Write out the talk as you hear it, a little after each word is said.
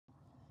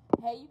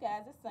Hey, you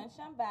guys, it's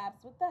Sunshine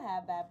Vibes with the High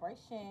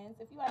Vibrations.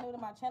 If you are new to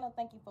my channel,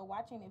 thank you for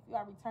watching. If you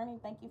are returning,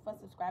 thank you for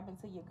subscribing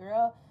to your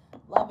girl.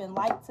 Love and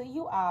light to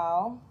you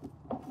all.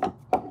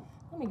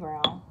 Let me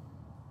ground.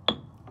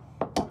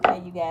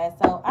 Okay, you guys.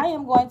 So I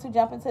am going to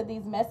jump into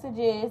these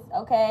messages.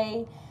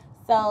 Okay.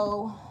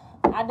 So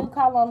I do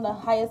call on the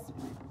highest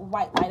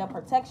white light of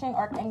protection,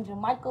 Archangel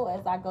Michael,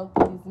 as I go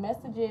through these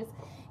messages.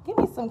 Give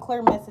me some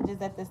clear messages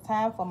at this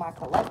time for my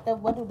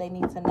collective. What do they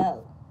need to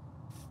know?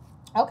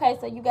 Okay,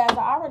 so you guys have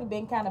already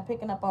been kind of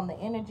picking up on the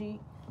energy.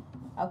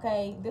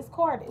 Okay, this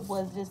card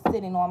was just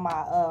sitting on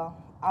my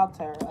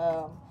altar.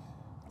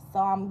 So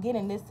I'm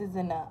getting this is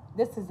an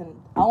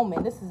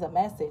omen. This is a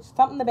message.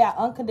 Something about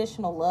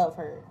unconditional love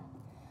here.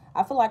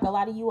 I feel like a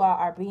lot of you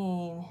are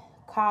being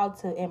called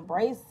to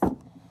embrace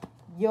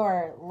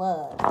your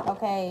love.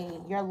 Okay,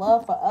 your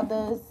love for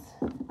others.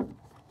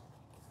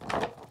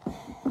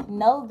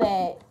 Know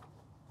that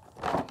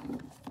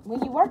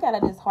when you work out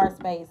of this heart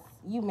space,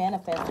 you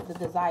manifest the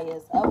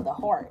desires of the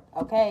heart.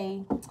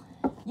 Okay,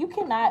 you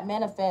cannot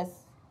manifest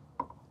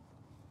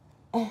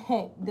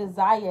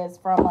desires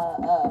from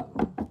a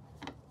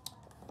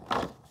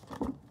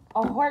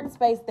heart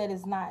space that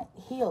is not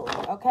healed.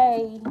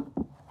 Okay,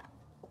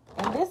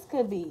 and this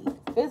could be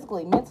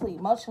physically, mentally,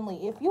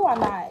 emotionally. If you are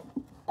not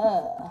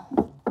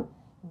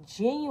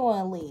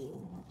genuinely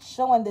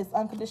showing this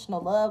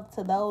unconditional love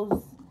to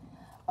those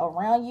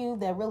around you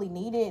that really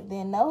need it,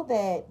 then know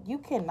that you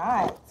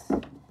cannot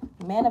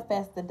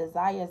manifest the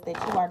desires that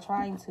you are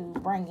trying to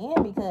bring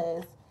in,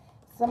 because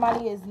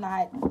somebody is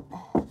not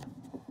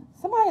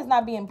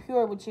being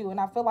pure with you, and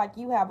I feel like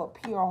you have a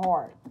pure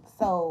heart,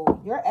 so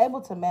you're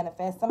able to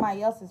manifest.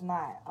 Somebody else is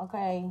not.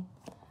 Okay,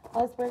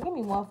 Holy Spirit, give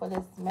me one for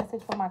this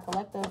message for my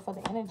collective, for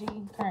the energy,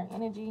 current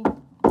energy.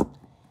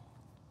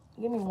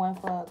 Give me one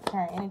for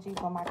current energy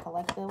for my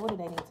collective. What do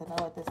they need to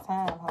know at this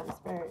time, Holy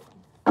Spirit?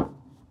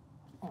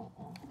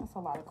 That's a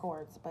lot of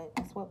chords, but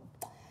that's what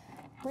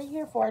we're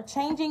here for.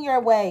 Changing your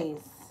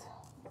ways.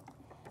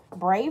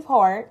 Brave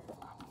heart.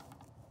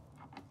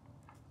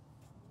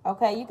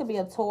 Okay, you could be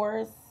a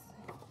Taurus.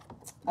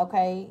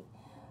 Okay,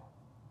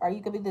 or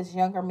you could be this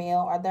younger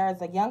male, or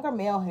there's a younger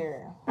male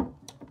here.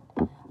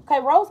 Okay,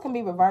 roles can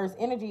be reversed.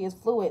 Energy is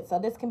fluid, so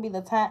this can be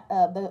the time,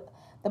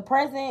 the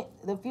present,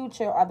 the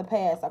future, or the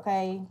past.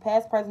 Okay,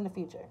 past, present, the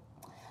future.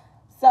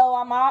 So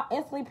I'm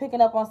instantly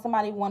picking up on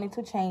somebody wanting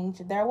to change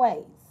their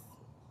ways,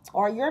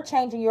 or you're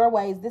changing your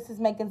ways. This is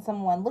making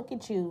someone look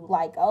at you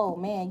like, oh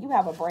man, you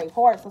have a brave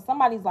heart. So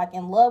somebody's like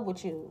in love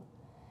with you.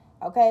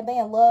 Okay, they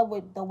in love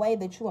with the way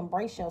that you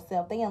embrace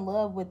yourself. They in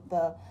love with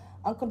the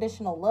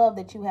unconditional love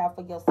that you have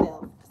for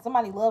yourself.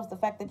 Somebody loves the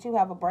fact that you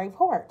have a brave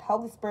heart.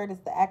 Holy Spirit is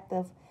the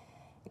active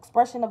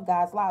expression of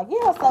God's law.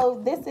 Yeah,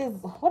 so this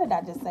is, what did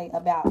I just say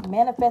about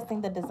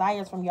manifesting the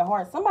desires from your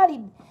heart?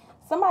 Somebody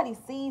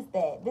sees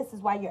that. This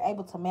is why you're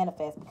able to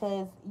manifest,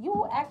 because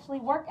you actually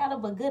work out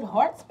of a good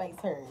heart space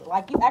here.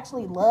 Like, you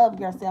actually love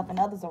yourself and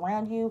others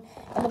around you.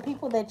 And the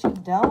people that you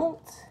don't,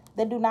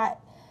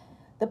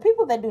 the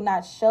people that do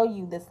not show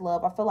you this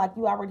love, I feel like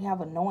you already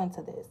have a knowing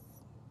to this.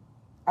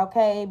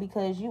 Okay,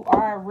 because you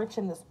are rich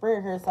in the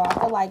spirit here. So I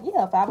feel like,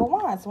 yeah, Five of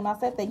Wands. When I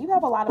said that, you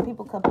have a lot of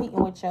people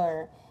competing with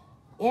your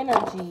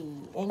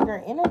energy, and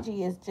your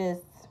energy is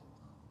just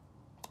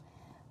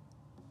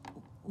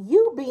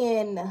you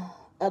being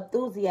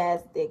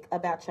enthusiastic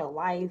about your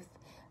life.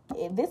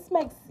 This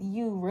makes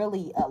you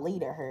really a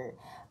leader here.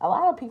 A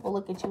lot of people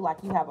look at you like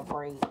you have a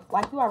brave,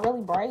 like you are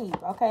really brave.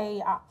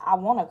 Okay, I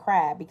want to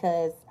cry,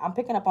 because I'm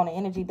picking up on the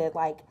energy that,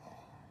 like,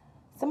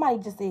 somebody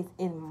just is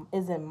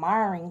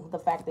admiring the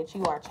fact that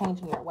you are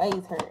changing your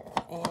ways here.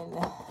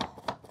 And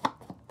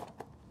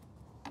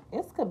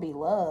this could be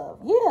love.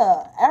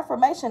 Yeah,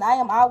 affirmation. I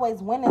am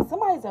always winning.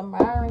 Somebody's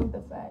admiring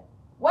the fact.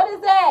 What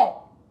is that?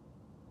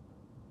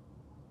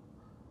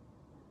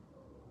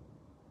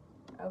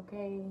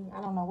 Okay,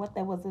 I don't know what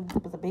that was.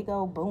 It was a big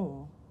old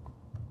boom.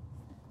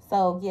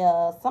 So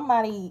yeah,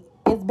 somebody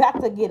is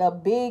about to get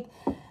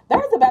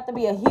there's about to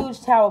be a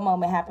huge tower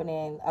moment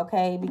happening.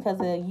 Okay,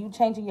 because of you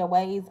changing your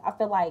ways. I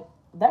feel like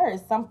there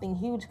is something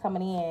huge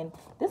coming in.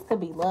 This could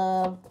be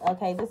love.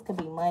 Okay, this could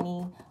be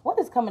money. What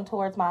is coming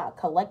towards my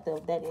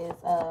collective that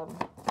is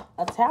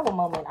a tower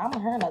moment? I'm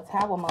hearing a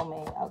tower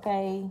moment.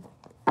 Okay,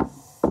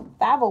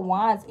 Five of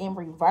Wands in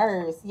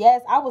reverse.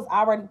 Yes, I was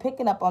already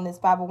picking up on this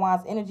Five of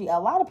Wands energy. A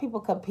lot of people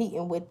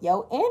competing with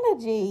your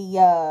energy.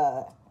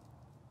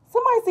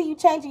 Somebody see you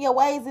changing your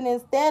ways, and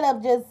instead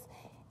of just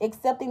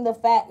accepting the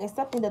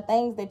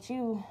things that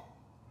you,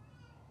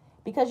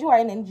 because you are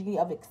in the energy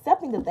of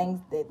accepting the things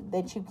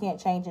that you can't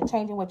change and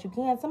changing what you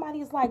can,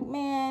 somebody is like,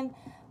 man,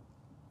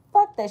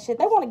 fuck that shit.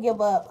 They want to give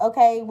up,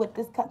 okay, with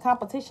this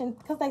competition,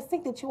 because they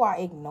think that you are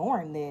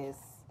ignoring this.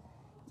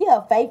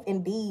 Yeah, faith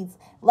and deeds.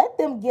 Let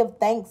them give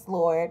thanks,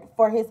 Lord,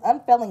 for his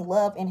unfailing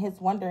love and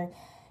his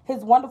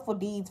wonderful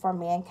deeds for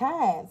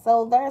mankind.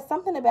 So there's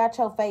something about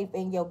your faith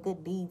and your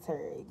good deeds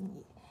here.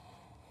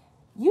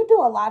 You do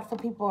a lot for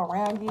people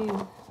around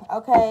you,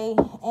 okay?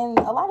 And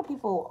a lot of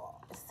people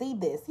see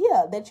this.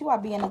 Yeah, that you are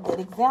being a good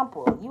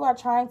example. You are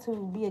trying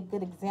to be a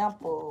good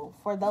example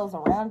for those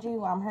around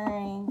you. I'm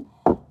hearing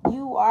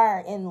you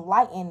are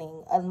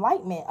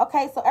enlightenment.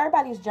 Okay, so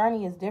everybody's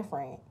journey is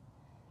different.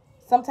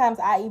 Sometimes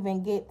I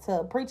even get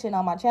to preaching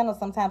on my channel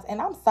sometimes,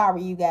 and I'm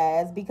sorry, you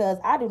guys, because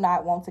I do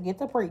not want to get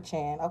to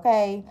preaching,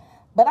 okay?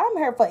 But I'm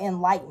here for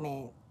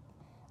enlightenment,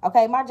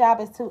 okay? My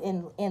job is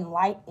to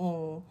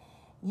enlighten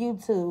you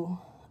to,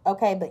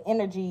 okay, the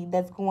energy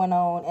that's going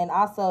on, and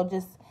also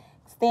just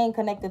staying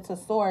connected to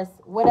source,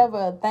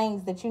 whatever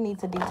things that you need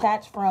to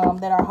detach from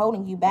that are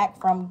holding you back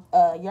from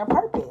your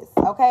purpose,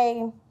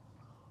 okay?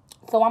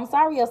 So I'm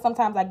sorry if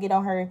sometimes I get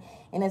on her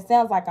and it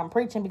sounds like I'm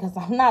preaching, because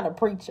I'm not a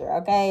preacher,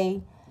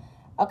 okay?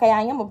 Okay,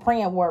 I am a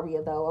praying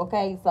warrior, though,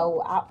 okay?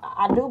 So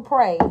I do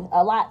pray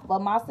a lot for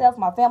myself,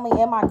 my family,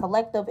 and my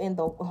collective in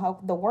the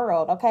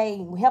world,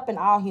 okay? Helping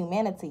all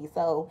humanity.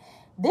 So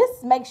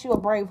this makes you a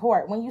brave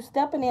heart. When you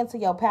stepping into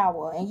your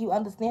power and you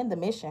understand the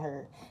mission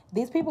here,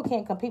 these people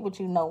can't compete with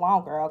you no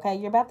longer, okay?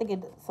 You're about to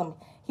get some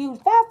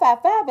huge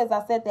 555, as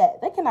I said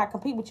that. They cannot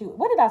compete with you.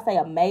 What did I say?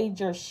 A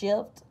major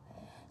shift?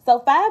 So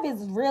 5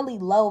 is really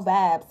low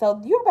vibe. So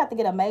you're about to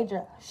get a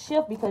major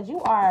shift because you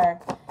are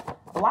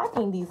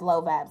blocking these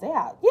low vibes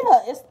out.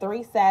 Yeah, it's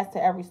 3 sides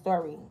to every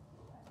story.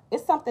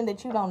 It's something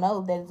that you don't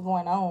know that is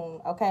going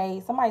on,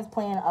 okay? Somebody's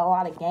playing a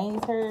lot of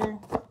games here.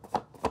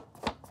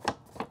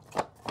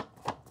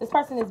 This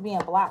person is being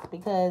blocked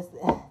because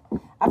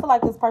I feel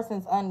like this person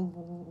is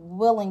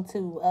unwilling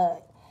to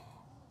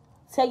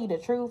tell you the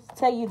truth,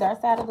 tell you their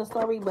side of the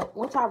story, but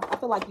which I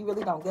feel like you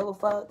really don't give a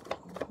fuck,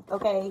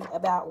 okay,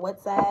 about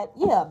what side.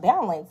 Yeah,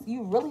 balance.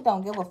 You really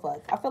don't give a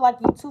fuck. I feel like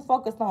you're too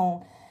focused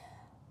on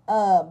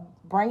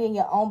bringing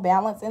your own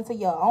balance into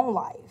your own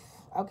life,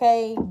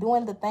 okay?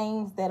 Doing the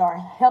things that are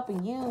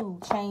helping you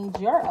change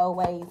your old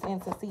ways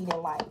and succeed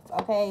in life,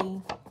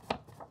 okay?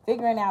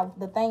 Figuring out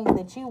the things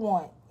that you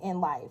want in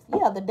life.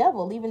 Yeah, the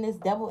devil, leaving this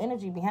devil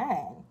energy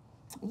behind.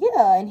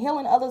 Yeah, and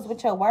healing others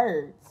with your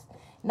words.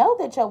 Know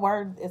that your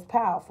word is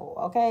powerful,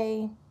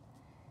 okay?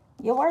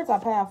 Your words are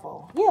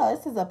powerful. Yeah,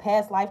 this is a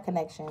past life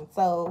connection.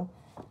 So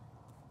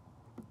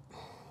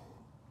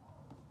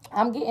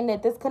I'm getting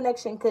that this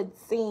connection could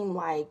seem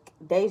like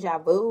deja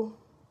vu.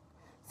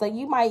 So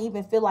you might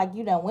even feel like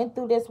you done went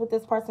through this with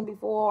this person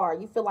before, or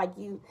you feel like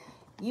you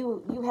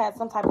had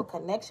some type of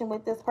connection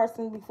with this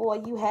person before.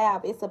 You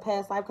have. It's a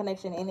past life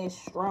connection, and it's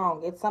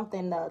strong. It's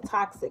something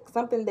toxic,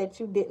 something that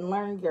you didn't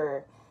learn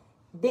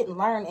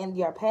in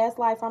your past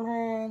life. I'm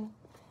hearing.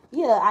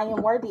 Yeah, I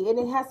am worthy, and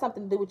it has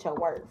something to do with your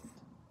worth.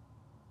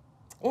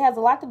 It has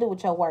a lot to do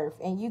with your worth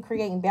and you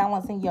creating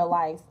balance in your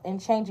life and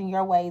changing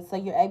your ways so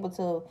you're able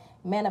to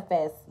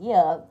manifest,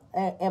 yeah,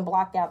 and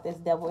block out this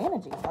devil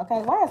energy.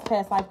 Okay, why is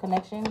past life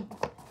connection?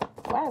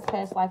 Why is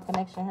past life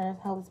connection here,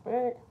 Holy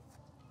Spirit?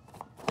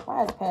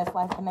 Why is past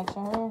life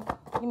connection here?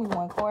 Give me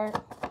one card.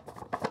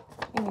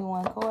 Give me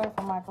one card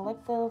for my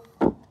collective.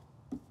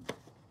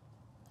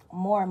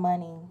 More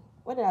money.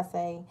 What did I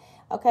say?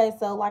 Okay,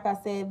 so like I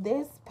said,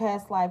 this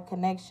past life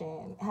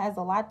connection has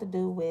a lot to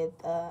do with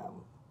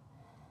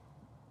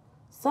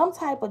some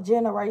type of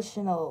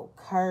generational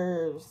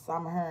curse.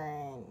 I'm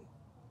hearing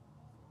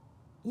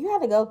you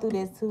had to go through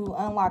this to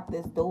unlock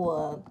this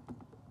door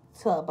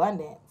to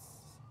abundance.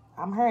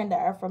 I'm hearing the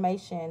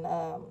affirmation,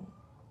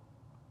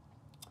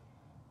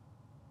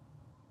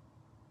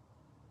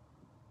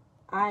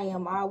 I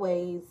am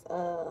always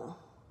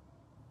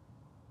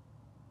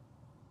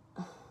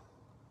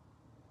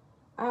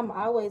I'm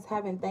always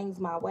having things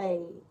my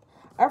way.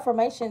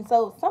 Affirmation.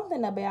 So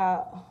something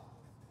about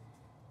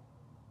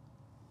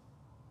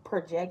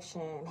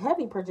projection,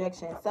 heavy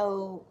projection.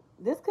 So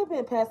this could be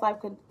a past life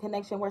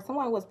connection where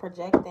someone was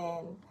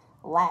projecting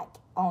lack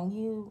on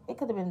you. It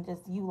could have been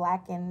just you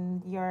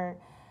lacking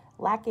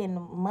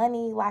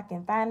money,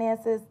 lacking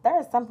finances. There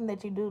is something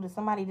that you do that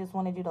somebody just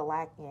wanted you to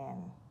lack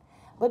in.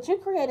 But you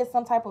created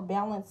some type of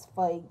balance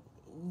for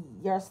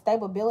your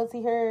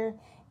stability here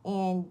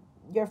and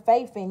your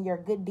faith and your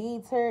good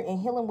deeds here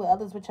and healing with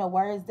others with your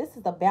words. This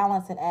is a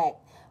balancing act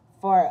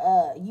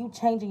for you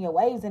changing your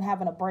ways and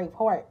having a brave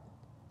heart.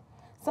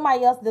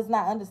 Somebody else does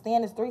not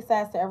understand. There's 3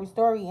 sides to every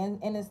story.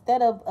 And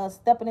instead of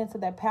stepping into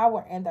their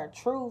power and their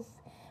truth,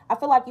 I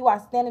feel like you are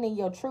standing in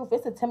your truth.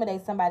 It's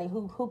intimidates somebody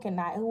who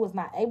was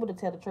not able to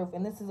tell the truth.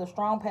 And this is a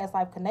strong past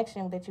life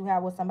connection that you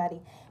have with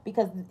somebody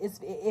because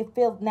it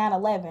feels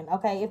 9/11.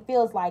 Okay, it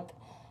feels like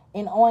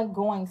an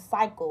ongoing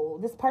cycle.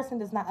 This person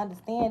does not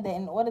understand that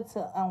in order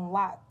to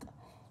unlock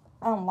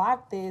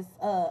this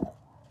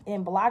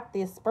and unblock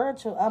these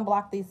spiritual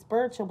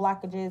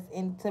blockages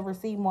and to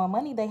receive more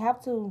money, they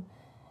have to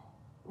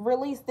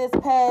release this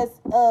past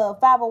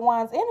 5 of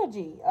Wands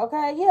energy,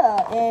 okay?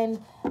 Yeah,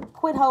 and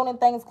quit holding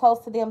things close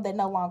to them that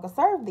no longer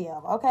serve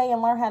them, okay?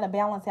 And learn how to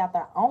balance out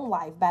their own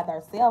life by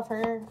themselves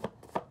here,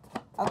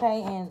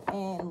 okay?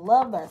 And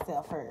love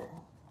themselves here.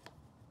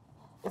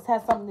 This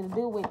has something to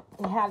do with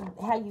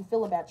how you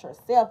feel about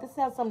yourself. This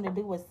has something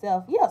to do with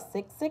self. Yeah,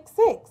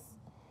 666.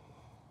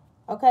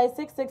 Okay,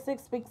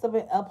 666 speaks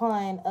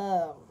upon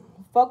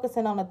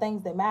focusing on the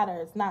things that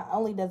matters. Not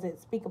only does it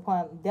speak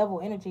upon devil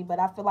energy, but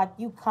I feel like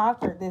you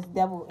conquered this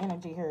devil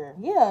energy here.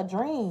 Yeah,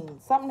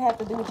 dreams. Something had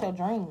to do with your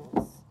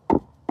dreams.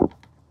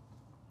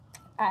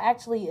 I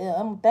actually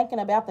am thinking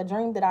about the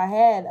dream that I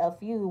had a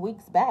few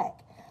weeks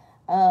back.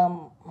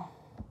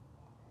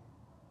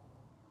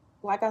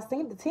 Like I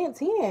seen the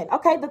 10:10.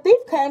 Okay, the thief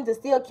came to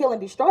steal, kill, and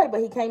destroy,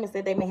 but he came and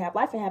said they may have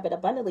life and have it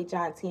abundantly,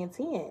 John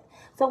 10:10.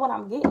 So what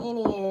I'm getting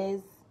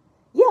is,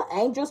 yeah,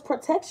 angels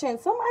protection.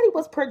 Somebody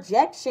was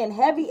projection,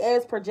 heavy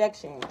as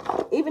projection.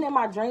 Even in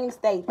my dream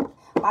state,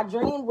 my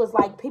dream was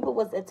like people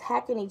was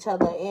attacking each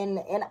other,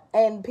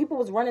 and people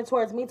was running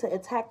towards me to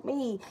attack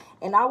me.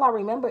 And all I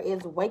remember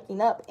is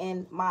waking up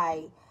and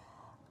my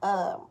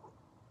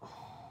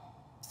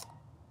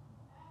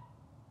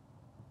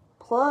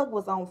plug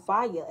was on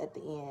fire at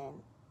the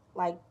end.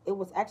 Like, it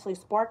was actually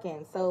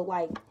sparking. So,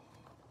 like,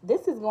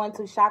 this is going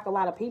to shock a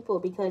lot of people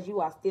because you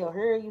are still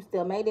here. You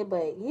still made it.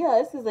 But, yeah,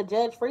 this is a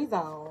judge-free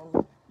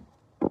zone.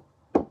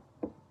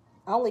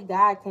 Only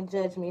God can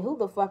judge me. Who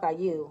the fuck are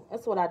you?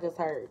 That's what I just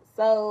heard.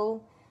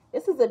 So,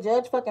 this is a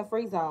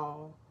judge-fucking-free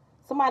zone.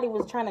 Somebody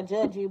was trying to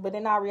judge you, but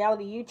in all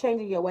reality, you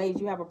changing your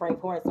ways. You have a brave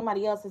heart.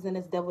 Somebody else is in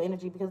this devil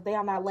energy because they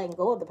are not letting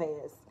go of the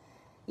past.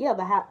 Yeah,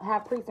 the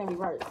high priest in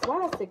reverse.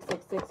 Why is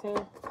 666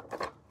 here?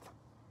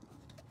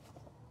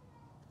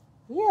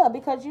 Yeah,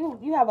 because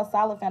you have a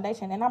solid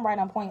foundation, and I'm right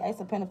on point, Ace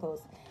of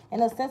Pentacles,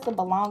 and a sense of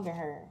belonging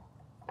here.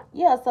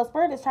 Yeah, so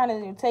Spirit is trying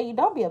to tell you,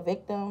 don't be a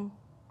victim,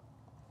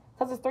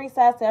 because there's 3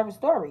 sides to every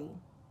story.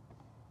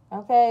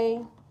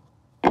 Okay?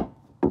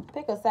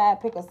 Pick a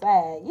side, pick a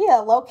side. Yeah,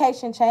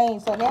 location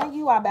change. So now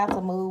you are about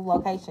to move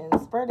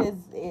locations. Spirit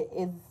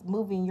is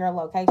moving your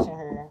location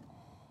here,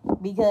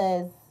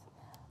 because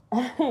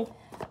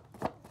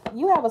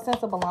you have a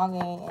sense of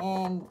belonging,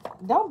 and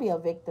don't be a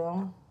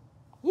victim.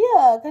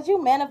 Yeah, because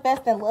you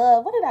manifest in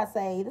love. What did I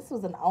say? This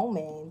was an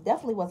omen.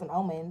 Definitely was an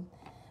omen.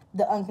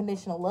 The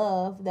unconditional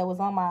love that was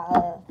on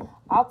my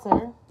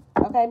altar.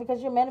 Okay,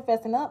 because you're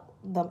manifesting up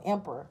the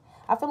Emperor.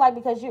 I feel like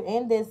because you're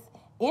in this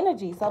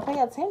energy. So pay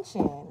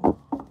attention.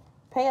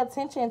 Pay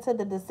attention to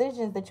the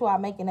decisions that you are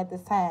making at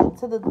this time.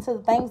 To the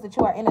things that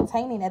you are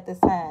entertaining at this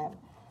time.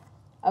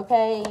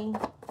 Okay?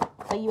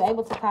 Are you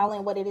able to call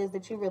in what it is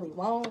that you really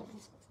want?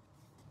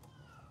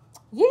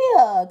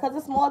 Yeah, because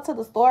it's more to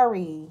the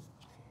story.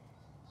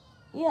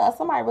 Yeah,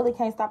 somebody really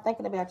can't stop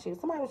thinking about you.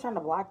 Somebody was trying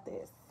to block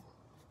this.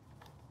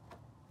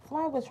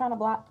 Somebody was trying to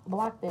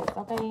block this.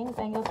 Okay,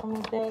 anything else from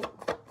this deck?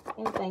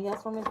 Anything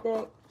else from this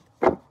deck?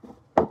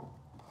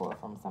 Pull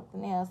from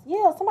something else.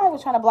 Yeah, somebody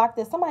was trying to block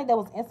this. Somebody that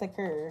was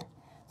insecure.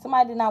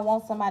 Somebody did not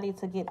want somebody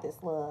to get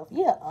this love.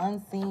 Yeah,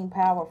 unseen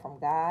power from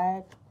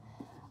God.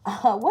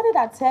 What did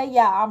I tell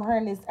y'all? I'm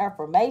hearing this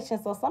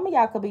affirmation. So some of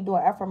y'all could be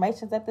doing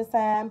affirmations at this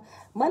time.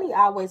 Money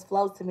always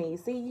flows to me.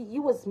 See,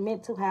 you was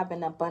meant to have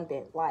an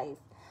abundant life.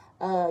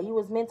 You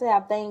was meant to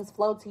have things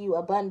flow to you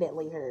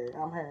abundantly here.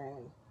 I'm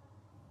hearing.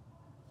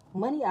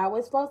 Money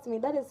always flows to me.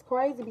 That is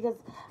crazy because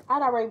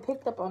I'd already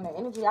picked up on the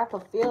energy. I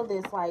could feel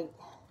this, like,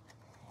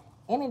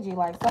 energy.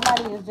 Like,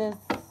 somebody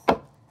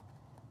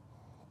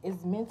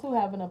is meant to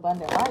have an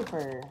abundant life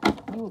here.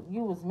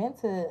 You was meant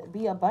to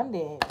be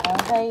abundant,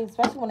 okay?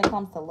 Especially when it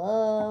comes to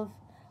love,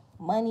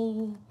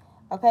 money,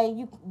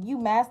 okay? You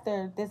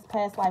mastered this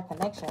past life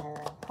connection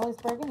here. Holy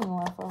Spirit, give me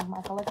one for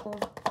my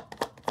collective.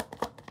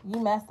 You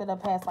mastered a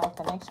past life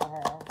connection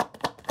here.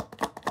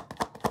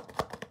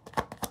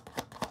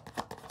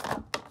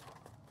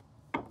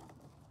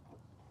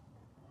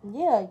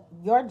 Yeah,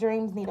 your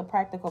dreams need a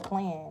practical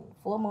plan.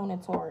 Full moon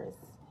and Taurus.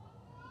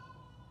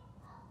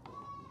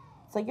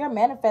 So you're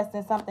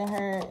manifesting something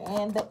here,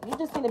 and you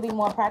just need to be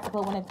more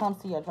practical when it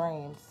comes to your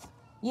dreams.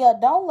 Yeah,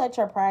 don't let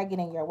your pride get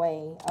in your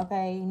way,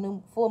 okay?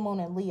 New full moon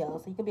in Leo,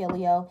 so you could be a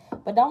Leo.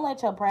 But don't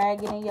let your pride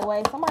get in your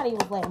way. Somebody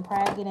was letting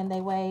pride get in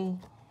their way.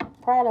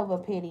 Pride over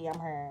pity, I'm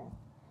hearing.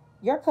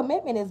 Your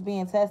commitment is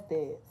being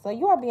tested. So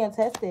you are being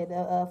tested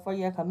for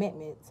your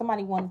commitment.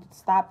 Somebody wanted to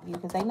stop you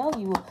because they know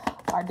you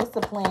are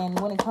disciplined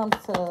when it comes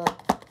to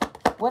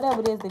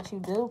whatever it is that you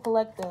do,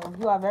 collective.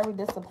 You are very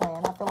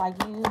disciplined. I feel like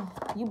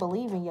you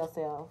believe in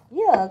yourself.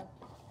 Yeah.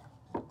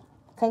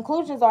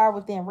 Conclusions are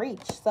within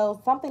reach.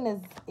 So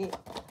something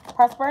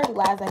prosperity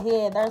lies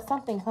ahead. There's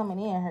something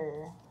coming in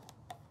here.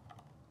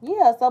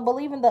 Yeah, so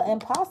believe in the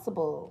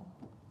impossible.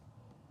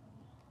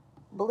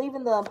 Believe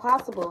in the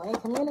impossible and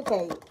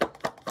communicate.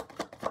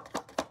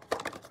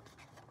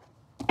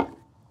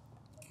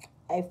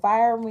 A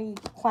fiery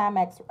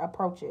climax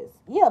approaches.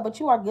 Yeah, but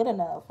you are good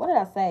enough. What did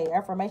I say?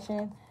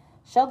 Affirmation.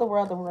 Show the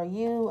world the real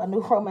you. A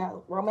new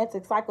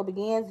romantic cycle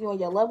begins. You and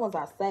your loved ones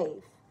are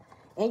safe.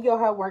 And your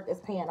hard work is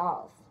paying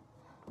off.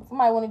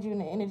 Somebody wanted you in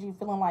the energy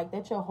feeling like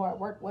that your hard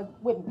work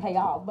wouldn't pay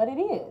off. But it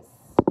is.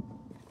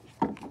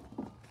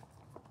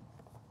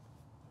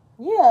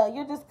 Yeah,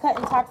 you're just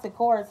cutting toxic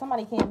cords.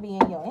 Somebody can't be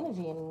in your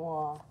energy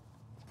anymore.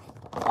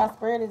 My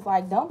spirit is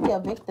like, don't be a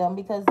victim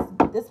because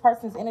this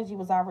person's energy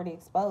was already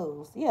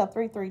exposed. Yeah,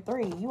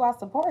 333. You are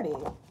supported.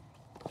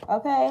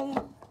 Okay?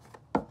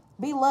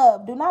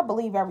 Beloved, do not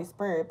believe every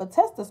spirit, but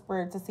test the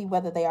spirit to see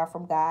whether they are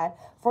from God.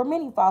 For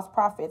many false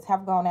prophets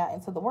have gone out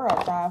into the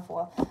world. John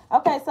 4.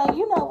 Okay, so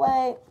you know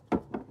what?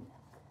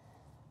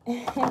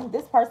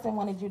 This person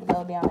wanted you to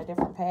go down a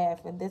different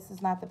path, and this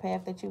is not the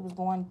path that you was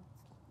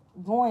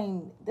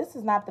going. This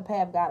is not the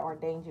path God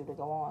ordained you to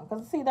go on.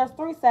 Because see, there's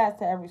three sides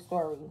to every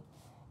story,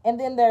 and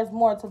then there's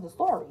more to the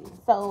story.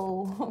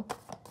 So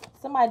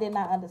somebody did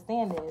not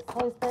understand this.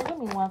 Holy Spirit, give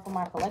me one for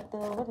my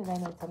collective. What do they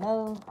need to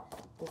know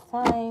this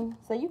time?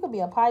 So you could be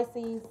a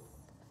Pisces.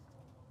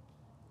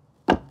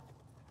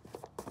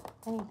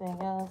 Anything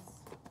else?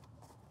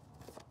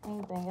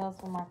 Anything else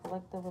for my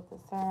collective at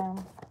this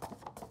time?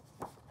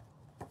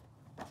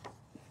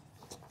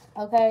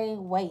 Okay,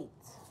 wait.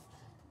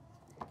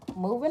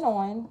 Moving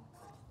on.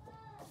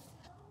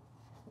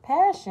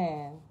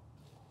 Passion.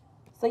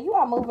 So you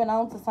are moving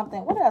on to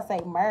something. What did I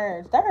say?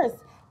 Merge.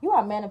 You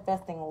are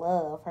manifesting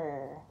love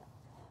here.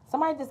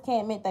 Somebody just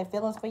can't admit their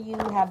feelings for you,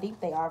 how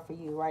deep they are for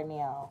you right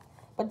now.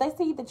 But they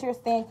see that you're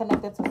staying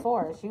connected to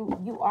source.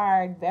 You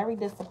are very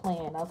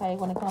disciplined, okay,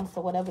 when it comes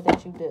to whatever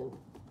that you do.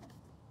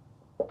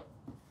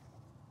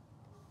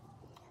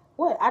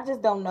 What? I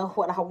just don't know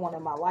what I want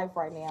in my life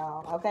right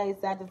now. Okay,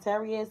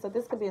 Sagittarius. So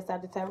this could be a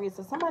Sagittarius.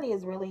 So somebody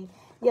is really,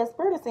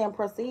 Spirit is saying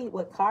proceed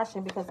with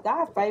caution because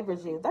God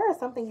favors you. There is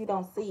something you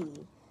don't see.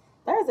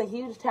 There is a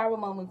huge tower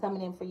moment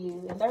coming in for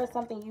you. And there is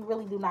something you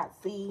really do not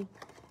see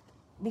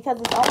because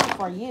it's only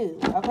for you.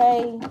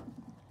 Okay?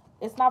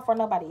 It's not for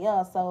nobody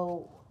else.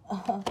 So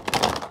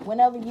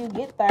whenever you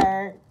get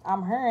there,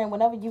 I'm hearing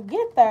whenever you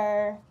get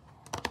there,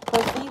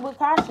 proceed with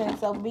caution.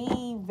 So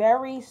be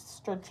very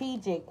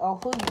strategic on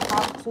who you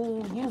talk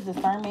to. Use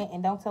discernment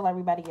and don't tell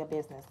everybody your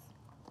business.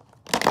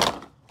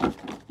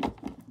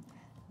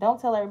 Don't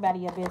tell everybody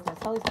your business.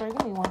 Holy Spirit,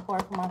 give me one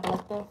card for my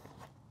collective.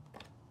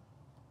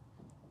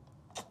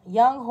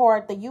 Young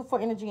heart, the youthful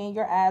energy in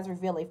your eyes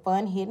reveal a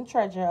fun hidden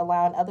treasure,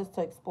 allowing others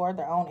to explore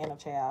their own inner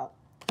child.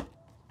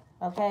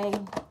 Okay?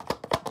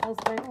 Holy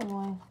Spirit, give me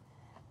one.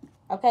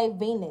 Okay,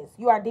 Venus.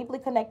 You are deeply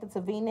connected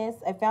to Venus,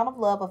 a fountain of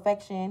love,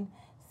 affection,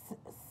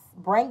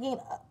 bringing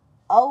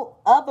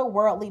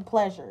otherworldly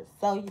pleasures.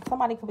 So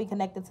somebody could be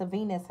connected to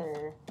Venus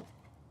here.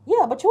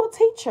 Yeah, but you're a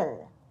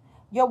teacher.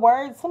 Your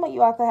words, some of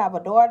you all could have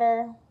a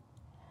daughter.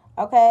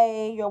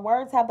 Okay, your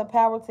words have the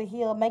power to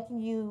heal, making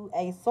you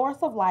a source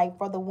of light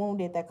for the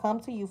wounded that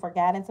come to you for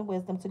guidance and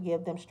wisdom to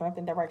give them strength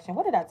and direction.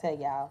 What did I tell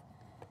y'all?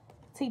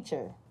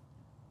 Teacher.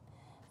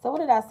 So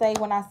what did I say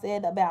when I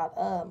said about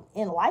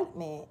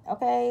enlightenment?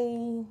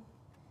 Okay.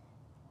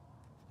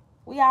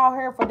 We all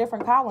here for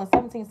different callings.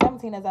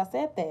 1717, as I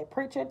said that.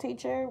 Preacher,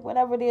 teacher,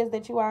 whatever it is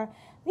that you are.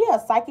 Yeah,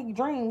 psychic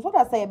dreams. What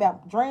did I say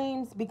about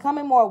dreams?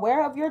 Becoming more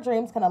aware of your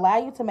dreams can allow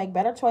you to make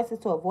better choices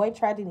to avoid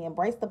tragedy and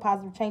embrace the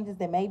positive changes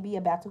that may be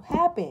about to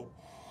happen.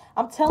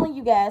 I'm telling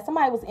you guys,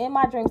 somebody was in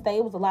my dream state.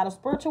 It was a lot of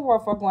spiritual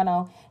warfare going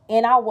on.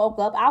 And I woke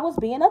up. I was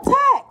being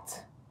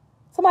attacked.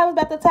 Somebody was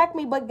about to attack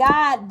me, but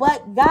God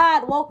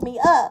woke me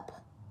up.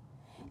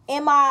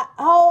 And my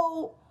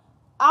whole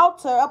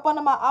altar, up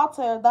under my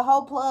altar, the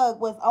whole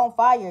plug was on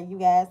fire, you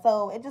guys.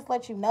 So it just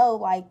lets you know,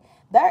 like,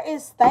 there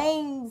is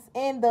things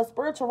in the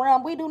spiritual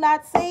realm we do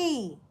not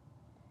see.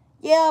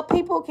 Yeah,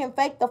 people can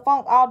fake the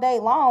funk all day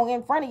long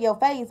in front of your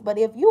face, but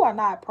if you are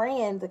not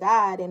praying to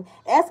God and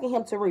asking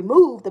him to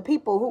remove the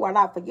people who are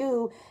not for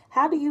you,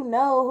 how do you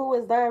know who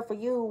is there for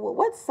you?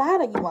 What side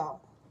are you on?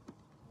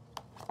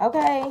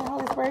 Okay,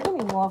 Holy Spirit, give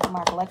me more for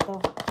my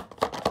collective.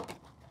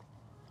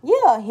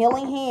 Yeah,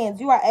 healing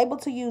hands. You are able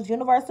to use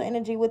universal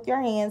energy with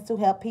your hands to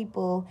help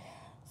people,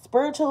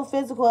 spiritual,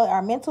 physical,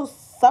 or mental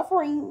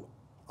suffering,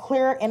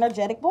 clear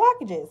energetic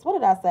blockages. What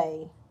did I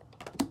say?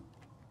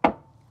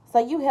 So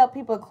you help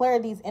people clear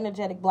these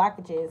energetic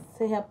blockages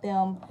to help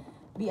them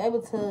be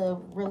able to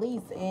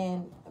release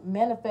and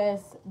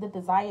manifest the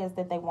desires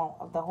that they want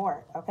of the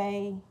heart,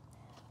 okay?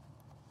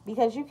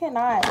 Because you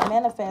cannot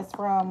manifest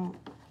from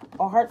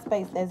a heart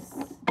space that's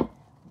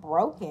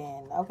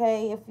broken,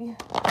 okay? If you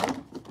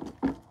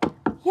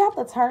have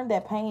to turn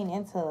that pain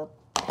into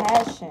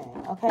passion,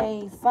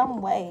 okay?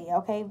 Some way,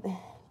 okay?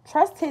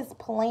 Trust his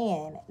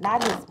plan,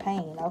 not his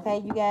pain,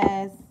 okay, you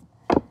guys?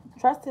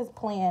 Trust his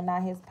plan,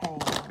 not his pain.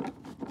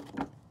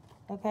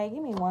 Okay,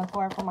 give me one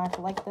card for my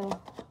collective.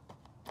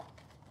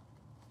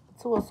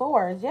 Two of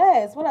Swords.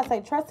 Yes, what I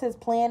say? Trust his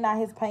plan, not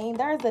his pain.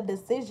 There is a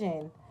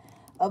decision,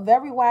 a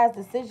very wise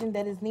decision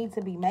that is need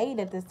to be made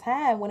at this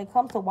time when it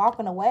comes to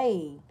walking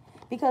away.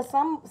 Because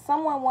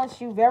someone wants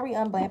you very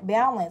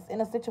unbalanced in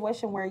a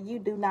situation where you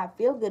do not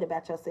feel good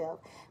about yourself.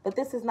 But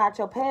this is not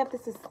your path.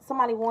 This is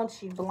somebody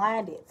wants you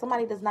blinded.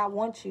 Somebody does not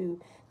want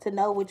you to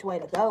know which way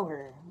to go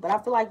here. But I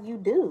feel like you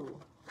do.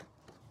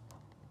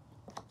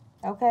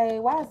 Okay,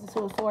 why is the Two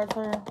of Swords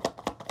here?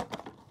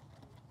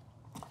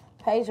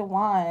 Page of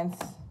Wands.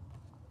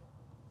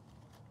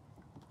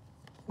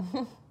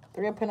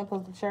 Three of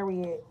Pentacles, the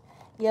Chariot.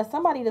 Yeah,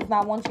 somebody does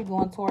not want you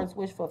going towards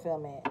wish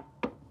fulfillment.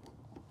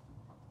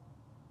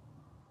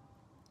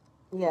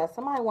 Yeah,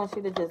 somebody wants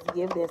you to just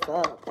give this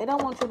up. They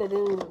don't want you to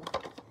do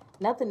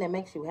nothing that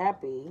makes you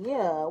happy.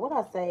 Yeah, what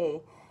I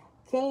say?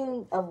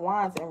 King of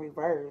Wands in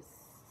reverse.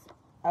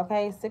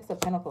 Okay, Six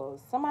of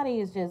Pentacles. Somebody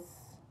is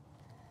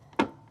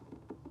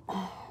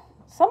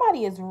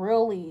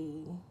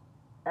really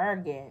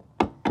arrogant.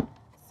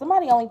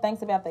 Somebody only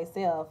thinks about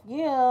themselves.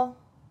 Yeah.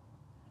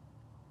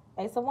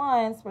 Ace of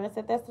Wands, Spirit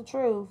said that's the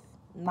truth.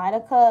 Knight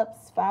of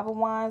Cups, Five of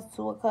Wands,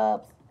 Two of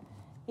Cups.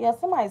 Yeah,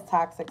 somebody's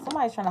toxic.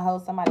 Somebody's trying to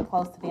hold somebody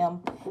close to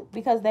them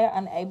because they're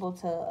unable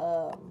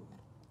to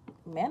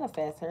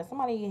manifest her.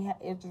 Somebody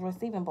is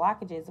receiving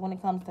blockages when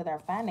it comes to their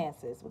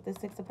finances with the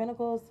Six of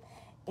Pentacles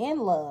in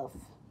love.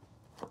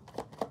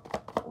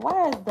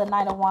 Why is the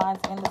Knight of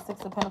Wands and the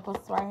Six of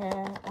Pentacles right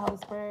here, Holy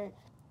Spirit?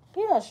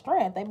 Yeah,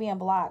 strength. They being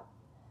blocked.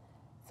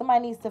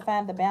 Somebody needs to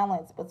find the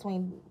balance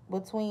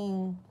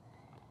between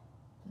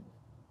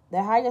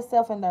their higher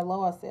self and their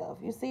lower self.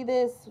 You see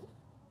this?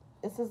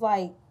 This is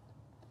like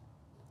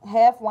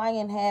half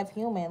lion, half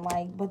human.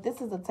 Like, but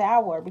this is a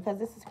tower because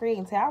this is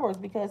creating towers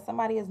because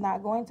somebody is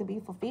not going to be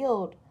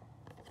fulfilled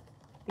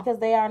because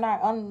they are not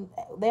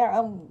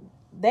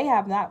they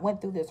have not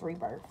went through this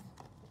rebirth.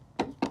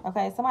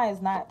 Okay, somebody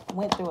has not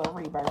went through a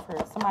rebirth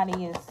here.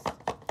 Somebody is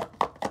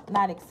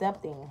not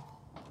accepting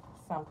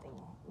something.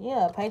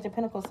 Yeah, Page of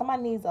Pentacles.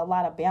 Somebody needs a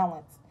lot of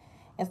balance.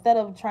 Instead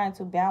of trying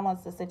to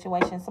balance the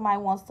situation, somebody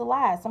wants to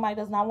lie. Somebody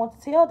does not want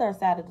to tell their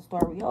side of the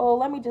story. Oh,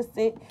 let me just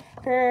sit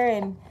here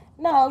and...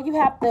 No, you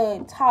have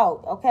to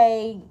talk,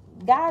 okay?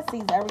 God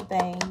sees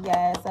everything,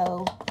 yeah,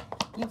 so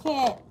you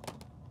can't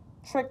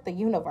trick the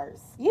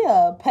universe.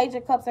 Yeah, Page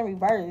of Cups in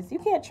reverse. You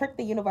can't trick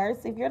the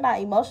universe if you're not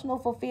emotional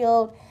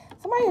fulfilled.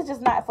 Somebody is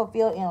just not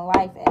fulfilled in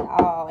life at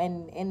all,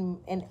 and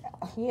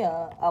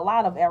yeah, a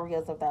lot of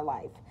areas of their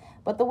life.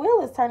 But the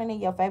wheel is turning in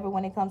your favor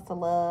when it comes to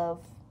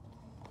love,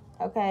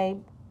 okay?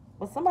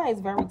 But somebody is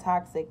very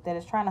toxic that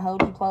is trying to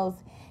hold you close.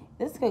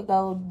 This could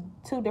go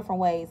two different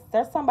ways.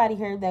 There's somebody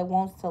here that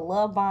wants to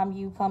love bomb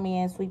you, come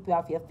in, sweep you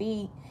off your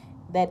feet,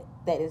 that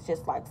is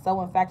just like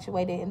so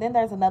infatuated. And then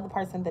there's another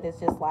person that is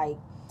just like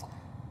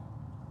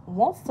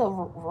wants to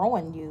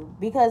ruin you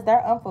because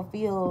they're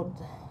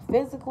unfulfilled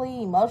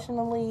physically,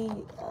 emotionally.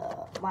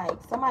 Like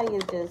somebody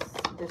is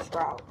just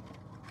distraught.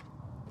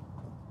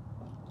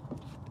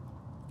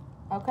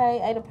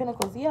 Okay, Eight of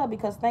Pentacles, yeah,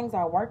 because things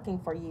are working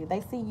for you. They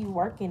see you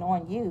working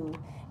on you,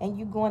 and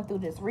you going through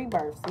this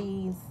rebirth.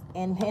 See,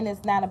 and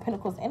it's Nine of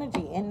Pentacles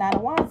energy. And Nine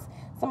of Wands,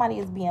 somebody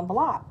is being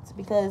blocked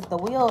because the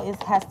wheel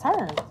has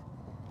turned.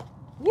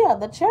 Yeah,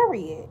 the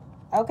Chariot.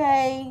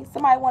 Okay,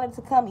 somebody wanted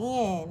to come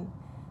in.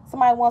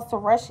 Somebody wants to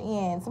rush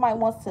in. Somebody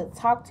wants to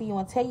talk to you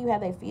and tell you how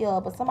they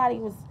feel, but somebody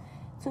was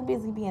too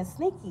busy being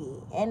sneaky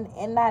and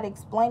not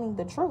explaining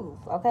the truth.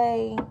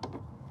 Okay.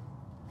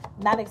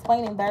 Not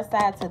explaining their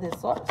side to this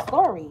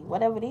story,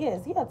 whatever it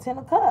is. Yeah, Ten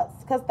of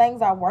Cups, because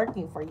things are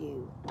working for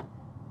you.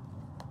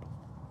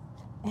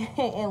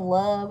 In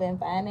love and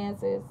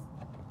finances.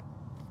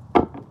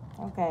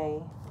 Okay.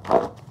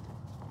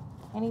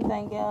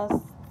 Anything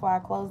else before I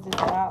close this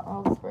out,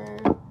 Holy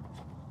Spirit?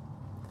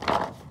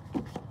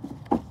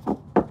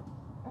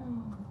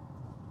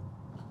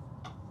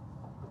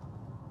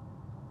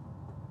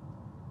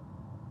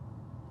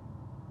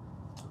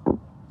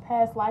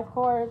 Past life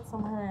cards.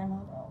 I'm hearing.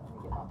 Hold on, let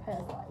me get my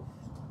past life.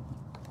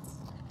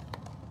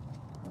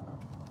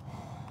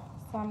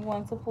 So I'm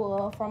going to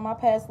pull from my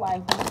past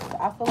life.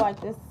 I feel like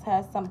this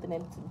has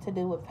something to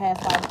do with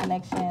past life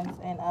connections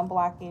and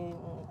unblocking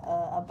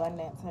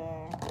abundance.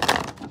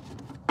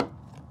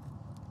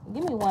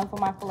 Give me one for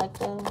my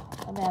collective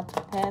about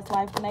the past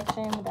life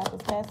connection. About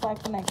this past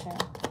life connection.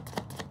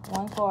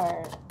 One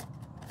card.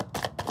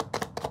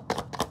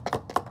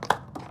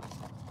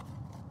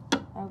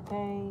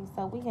 Okay,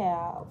 so we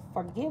have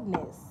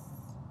forgiveness.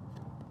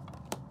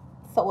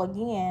 So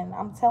again,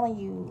 I'm telling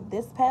you,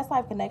 this past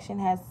life connection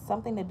has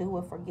something to do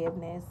with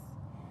forgiveness.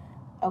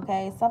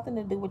 Okay, something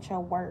to do with your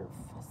worth.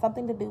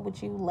 Something to do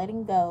with you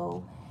letting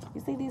go.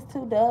 You see these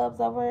two doves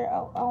over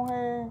on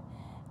her?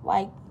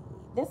 Like,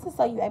 this is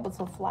so you're able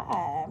to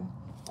fly.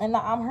 And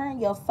I'm hearing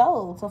your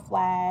soul to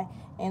fly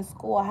and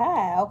score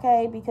high,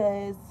 okay?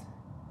 Because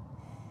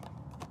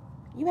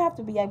you have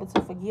to be able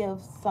to forgive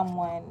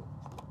someone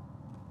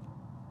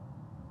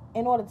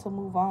in order to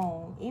move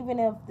on. Even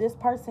if this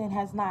person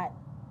has not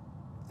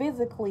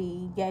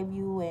physically gave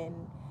you an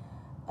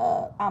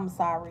I'm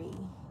sorry.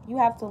 You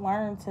have to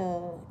learn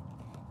to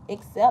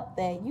accept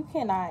that you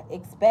cannot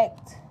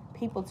expect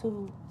people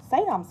to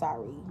say I'm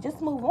sorry.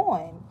 Just move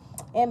on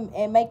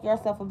and make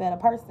yourself a better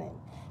person.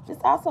 This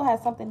also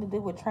has something to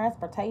do with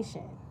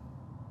transportation.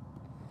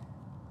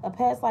 A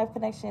past life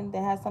connection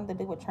that has something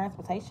to do with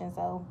transportation.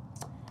 So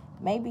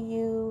maybe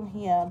you,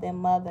 yeah, then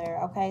mother,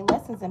 okay,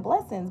 lessons and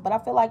blessings. But I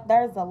feel like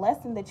there's a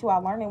lesson that you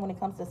are learning when it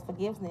comes to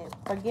forgiveness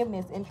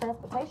and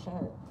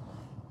transportation.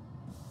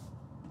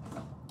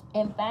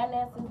 And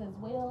finances as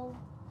well.